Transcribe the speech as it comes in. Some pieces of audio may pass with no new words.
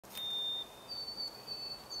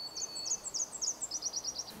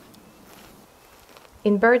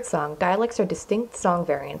In birdsong, dialects are distinct song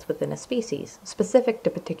variants within a species, specific to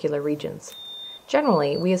particular regions.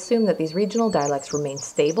 Generally, we assume that these regional dialects remain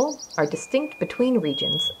stable, are distinct between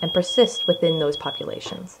regions, and persist within those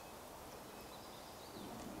populations.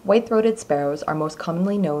 White-throated sparrows are most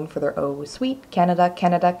commonly known for their "Oh, sweet Canada,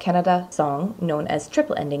 Canada, Canada" song, known as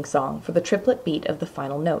triplet-ending song for the triplet beat of the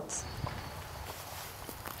final notes.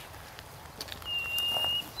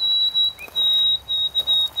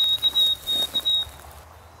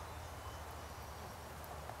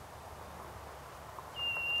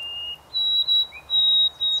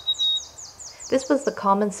 This was the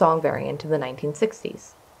common song variant in the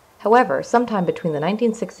 1960s. However, sometime between the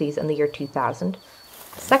 1960s and the year 2000,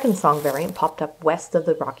 a second song variant popped up west of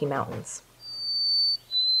the Rocky Mountains.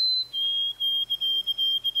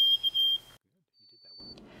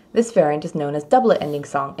 This variant is known as doublet-ending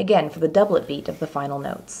song, again for the doublet beat of the final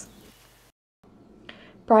notes.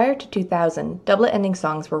 Prior to 2000, doublet-ending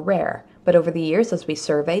songs were rare, but over the years as we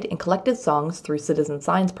surveyed and collected songs through citizen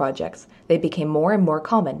science projects, they became more and more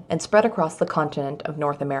common and spread across the continent of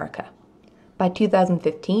North America. By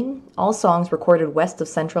 2015, all songs recorded west of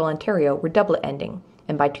central Ontario were doublet-ending,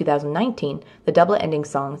 and by 2019, the doublet-ending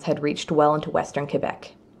songs had reached well into western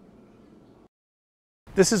Quebec.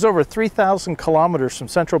 This is over 3,000 kilometers from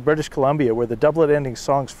central British Columbia, where the doublet-ending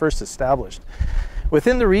songs first established.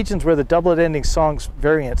 Within the regions where the doublet-ending songs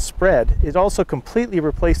variant spread, it also completely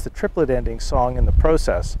replaced the triplet-ending song in the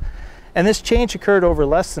process. And this change occurred over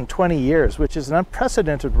less than 20 years, which is an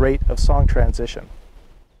unprecedented rate of song transition.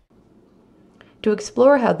 To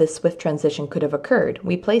explore how this swift transition could have occurred,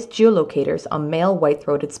 we placed geolocators on male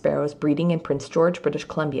white-throated sparrows breeding in Prince George, British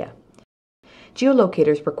Columbia.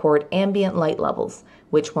 Geolocators record ambient light levels,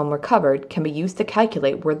 which, when recovered, can be used to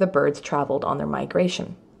calculate where the birds traveled on their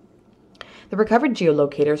migration. The recovered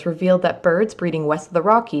geolocators revealed that birds breeding west of the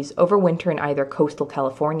Rockies overwinter in either coastal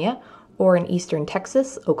California or in eastern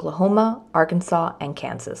Texas, Oklahoma, Arkansas, and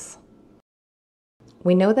Kansas.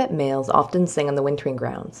 We know that males often sing on the wintering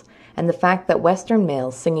grounds, and the fact that western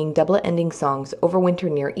males singing doublet-ending songs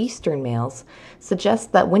overwinter near eastern males suggests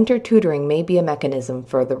that winter tutoring may be a mechanism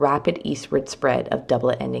for the rapid eastward spread of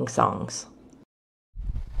doublet-ending songs.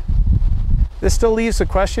 This still leaves the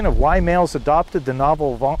question of why males adopted the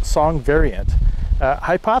novel song variant. A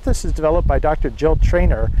hypothesis developed by Dr. Jill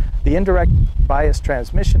Traynor, the indirect bias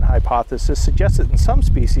transmission hypothesis, suggests that in some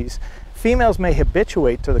species, females may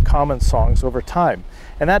habituate to the common songs over time,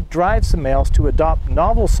 and that drives the males to adopt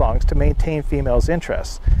novel songs to maintain females'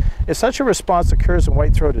 interests. If such a response occurs in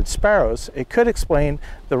white-throated sparrows, it could explain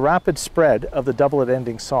the rapid spread of the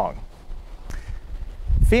doublet-ending song.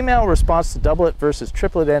 Female response to doublet versus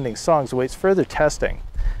triplet-ending songs awaits further testing.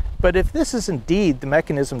 But if this is indeed the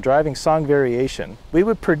mechanism driving song variation, we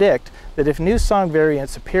would predict that if new song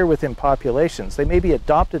variants appear within populations, they may be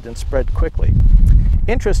adopted and spread quickly.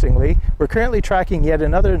 Interestingly, we're currently tracking yet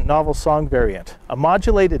another novel song variant, a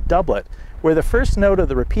modulated doublet, where the first note of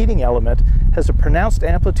the repeating element has a pronounced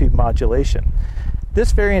amplitude modulation.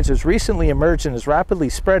 This variant has recently emerged and is rapidly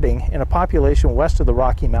spreading in a population west of the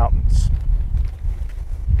Rocky Mountains.